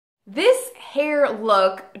This hair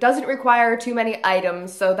look doesn't require too many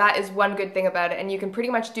items, so that is one good thing about it, and you can pretty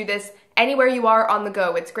much do this anywhere you are on the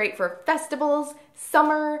go. It's great for festivals,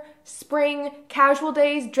 summer, spring, casual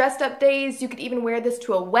days, dressed up days. You could even wear this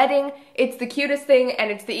to a wedding. It's the cutest thing and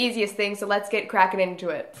it's the easiest thing, so let's get cracking into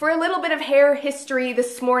it. For a little bit of hair history,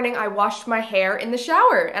 this morning I washed my hair in the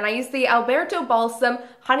shower and I used the Alberto Balsam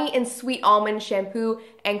Honey and Sweet Almond shampoo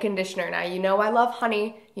and conditioner. Now you know I love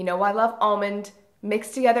honey, you know I love almond. Mix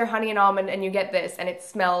together honey and almond and you get this, and it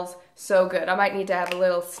smells so good. I might need to have a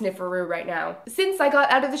little snifferoo right now. Since I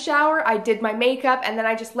got out of the shower, I did my makeup and then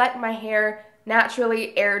I just let my hair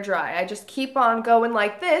naturally air dry. I just keep on going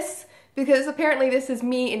like this because apparently this is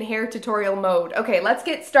me in hair tutorial mode. Okay, let's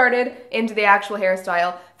get started into the actual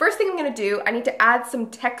hairstyle. First thing I'm gonna do, I need to add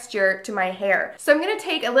some texture to my hair. So I'm gonna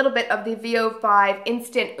take a little bit of the VO5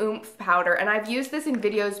 Instant Oomph powder, and I've used this in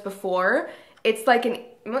videos before. It's like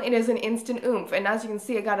it is an instant oomph, and as you can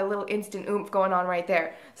see, I got a little instant oomph going on right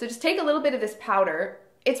there. So just take a little bit of this powder.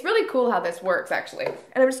 It's really cool how this works, actually.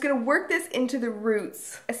 And I'm just gonna work this into the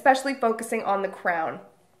roots, especially focusing on the crown.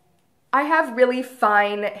 I have really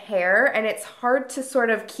fine hair, and it's hard to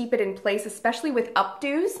sort of keep it in place, especially with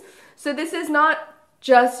updos. So this is not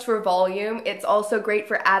just for volume, it's also great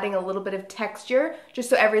for adding a little bit of texture, just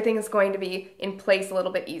so everything is going to be in place a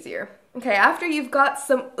little bit easier. Okay, after you've got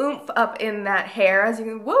some oomph up in that hair, as you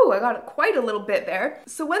can, whoa, I got quite a little bit there.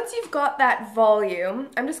 So once you've got that volume,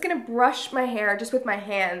 I'm just gonna brush my hair just with my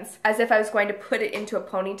hands as if I was going to put it into a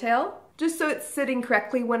ponytail, just so it's sitting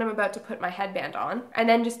correctly when I'm about to put my headband on. And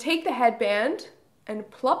then just take the headband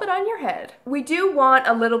and plop it on your head. We do want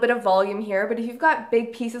a little bit of volume here, but if you've got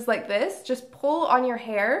big pieces like this, just pull on your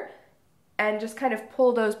hair and just kind of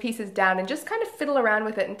pull those pieces down and just kind of fiddle around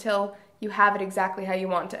with it until you have it exactly how you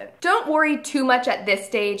want it. Don't worry too much at this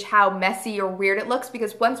stage how messy or weird it looks,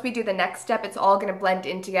 because once we do the next step, it's all gonna blend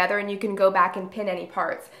in together and you can go back and pin any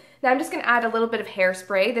parts. Now I'm just gonna add a little bit of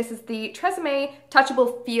hairspray. This is the Tresemme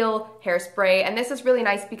Touchable Feel hairspray, and this is really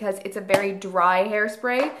nice because it's a very dry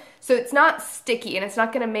hairspray, so it's not sticky and it's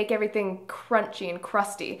not gonna make everything crunchy and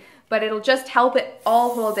crusty, but it'll just help it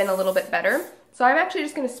all hold in a little bit better. So I'm actually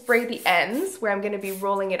just gonna spray the ends where I'm gonna be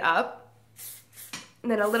rolling it up, and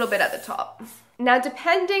then a little bit at the top. Now,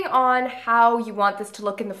 depending on how you want this to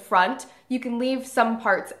look in the front, you can leave some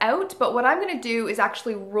parts out, but what I'm gonna do is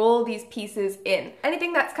actually roll these pieces in.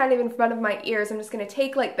 Anything that's kind of in front of my ears, I'm just gonna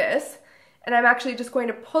take like this, and I'm actually just going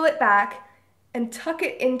to pull it back and tuck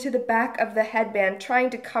it into the back of the headband, trying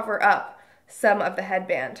to cover up some of the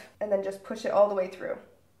headband, and then just push it all the way through.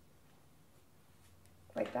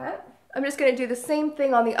 Like that. I'm just gonna do the same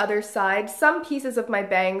thing on the other side. Some pieces of my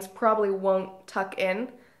bangs probably won't tuck in,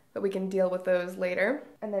 but we can deal with those later.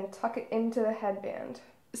 And then tuck it into the headband.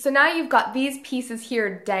 So now you've got these pieces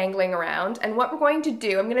here dangling around, and what we're going to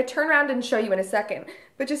do, I'm gonna turn around and show you in a second,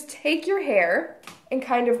 but just take your hair and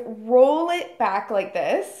kind of roll it back like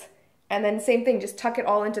this, and then same thing, just tuck it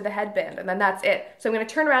all into the headband, and then that's it. So I'm gonna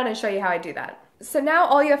turn around and show you how I do that. So now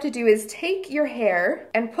all you have to do is take your hair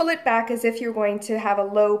and pull it back as if you're going to have a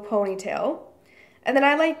low ponytail. And then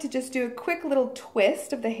I like to just do a quick little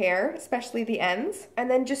twist of the hair, especially the ends, and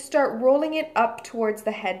then just start rolling it up towards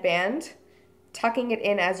the headband, tucking it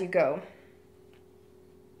in as you go.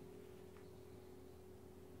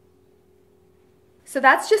 So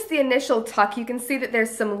that's just the initial tuck. You can see that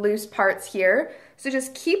there's some loose parts here. So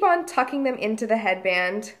just keep on tucking them into the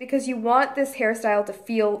headband because you want this hairstyle to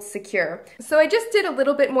feel secure. So I just did a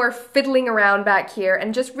little bit more fiddling around back here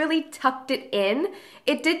and just really tucked it in.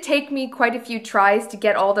 It did take me quite a few tries to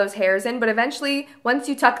get all those hairs in, but eventually, once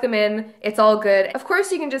you tuck them in, it's all good. Of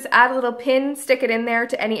course, you can just add a little pin, stick it in there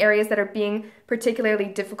to any areas that are being particularly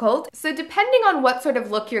difficult. So depending on what sort of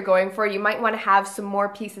look you're going for, you might want to have some more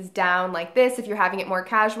pieces down like this if you're having it more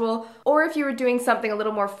casual, or if you were doing something a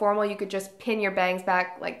little more formal, you could just pin your bangs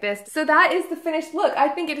back like this. So that is the finished look. I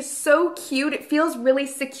think it is so cute. It feels really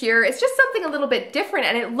secure. It's just something a little bit different,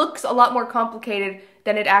 and it looks a lot more complicated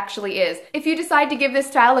than it actually is. If you decide to give this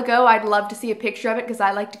style a go, I'd love to see a picture of it because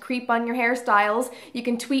I like to creep on your hairstyles. You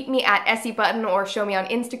can tweet me at essiebutton or show me on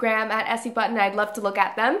Instagram at essiebutton. I'd love to look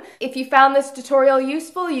at them. If you found this tutorial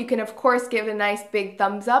useful, you can of course give it a nice big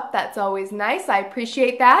thumbs up. That's always nice. I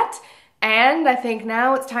appreciate that. And I think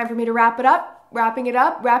now it's time for me to wrap it up. Wrapping it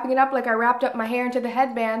up like I wrapped up my hair into the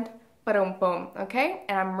headband. Ba-dum boom, okay?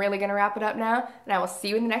 And I'm really gonna wrap it up now, and I will see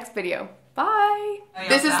you in the next video. Bye!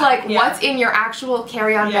 This is like what's in your actual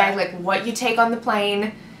carry-on bag, like what you take on the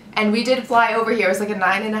plane. And we did fly over here. It was like a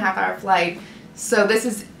 9.5 hour flight. So this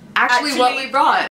is actually what we brought.